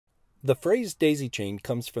The phrase daisy chain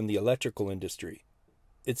comes from the electrical industry.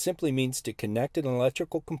 It simply means to connect an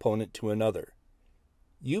electrical component to another.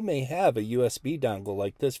 You may have a USB dongle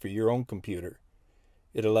like this for your own computer.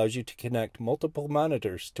 It allows you to connect multiple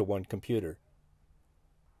monitors to one computer.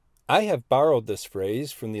 I have borrowed this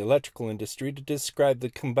phrase from the electrical industry to describe the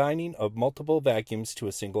combining of multiple vacuums to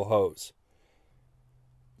a single hose.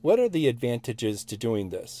 What are the advantages to doing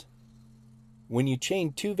this? When you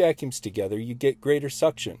chain two vacuums together, you get greater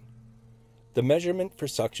suction. The measurement for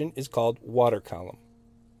suction is called water column.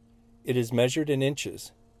 It is measured in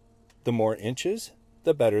inches. The more inches,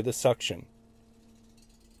 the better the suction.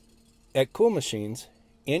 At Cool Machines,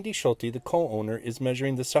 Andy Schulte, the co-owner, is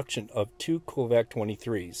measuring the suction of two CoolVac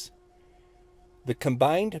 23s. The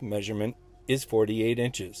combined measurement is 48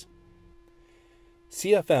 inches.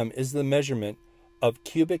 CFM is the measurement of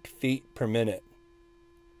cubic feet per minute.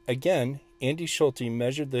 Again, Andy Schulte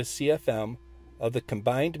measured the CFM of the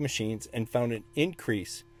combined machines and found an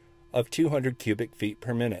increase of 200 cubic feet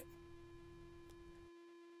per minute.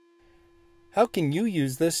 How can you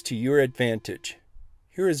use this to your advantage?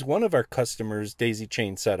 Here is one of our customers' daisy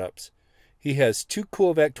chain setups. He has two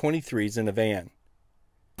CoolVac 23s in a van.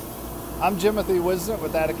 I'm Jimothy Wisnett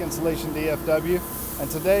with Attic Insulation DFW, and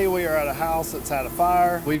today we are at a house that's had a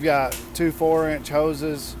fire. We've got two 4-inch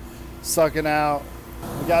hoses sucking out.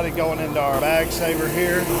 We got it going into our bag saver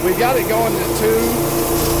here. We got it going to two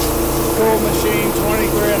Cool Machine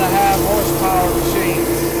 23.5 horsepower machines.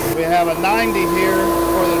 We have a 90 here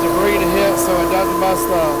for the debris to hit so it doesn't bust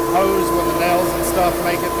the hose when the nails and stuff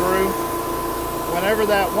make it through. Whenever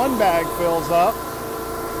that one bag fills up,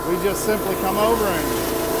 we just simply come over and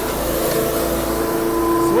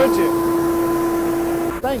switch it.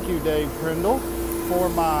 Thank you, Dave Prindle, for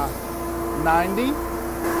my 90,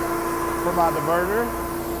 for my diverter,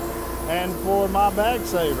 and for my bag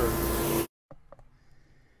saver.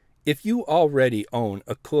 If you already own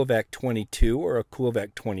a CoolVac 22 or a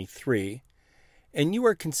CoolVac 23, and you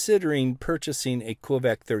are considering purchasing a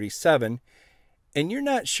CoolVac 37, and you're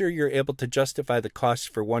not sure you're able to justify the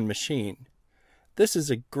cost for one machine, this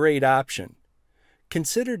is a great option.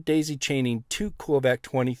 Consider daisy chaining two CoolVac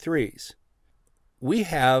 23s. We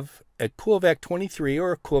have a CoolVac 23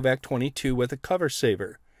 or a CoolVac 22 with a cover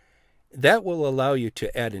saver. That will allow you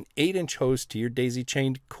to add an 8-inch hose to your daisy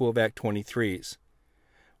chained CoolVac 23s.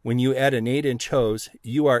 When you add an 8-inch hose,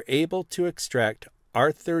 you are able to extract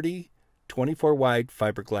R30 24-wide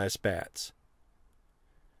fiberglass bats.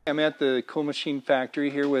 I'm at the Cool Machine factory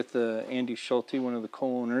here with Andy Schulte, one of the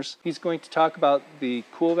co-owners. He's going to talk about the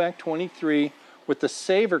CoolVac 23 with the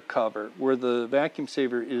saver cover, where the vacuum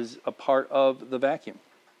saver is a part of the vacuum.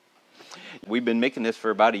 We've been making this for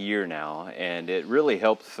about a year now, and it really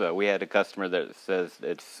helps. We had a customer that says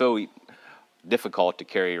it's so difficult to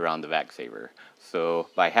carry around the vac saver. So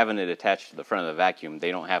by having it attached to the front of the vacuum,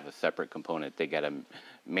 they don't have a separate component. They got to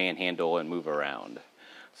manhandle and move around.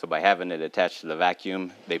 So by having it attached to the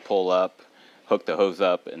vacuum, they pull up, hook the hose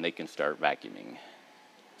up, and they can start vacuuming.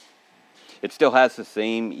 It still has the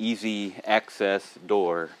same easy access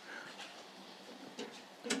door,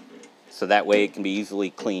 so that way it can be easily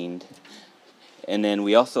cleaned. And then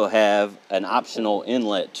we also have an optional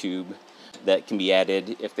inlet tube that can be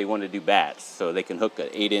added if they want to do bats. So they can hook an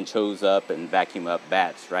 8-inch hose up and vacuum up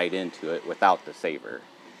bats right into it without the saver.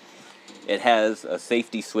 It has a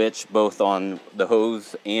safety switch both on the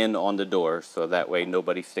hose and on the door, so that way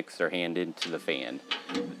nobody sticks their hand into the fan.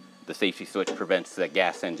 The safety switch prevents the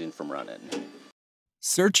gas engine from running.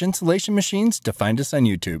 Search Insulation Machines to find us on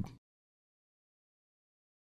YouTube.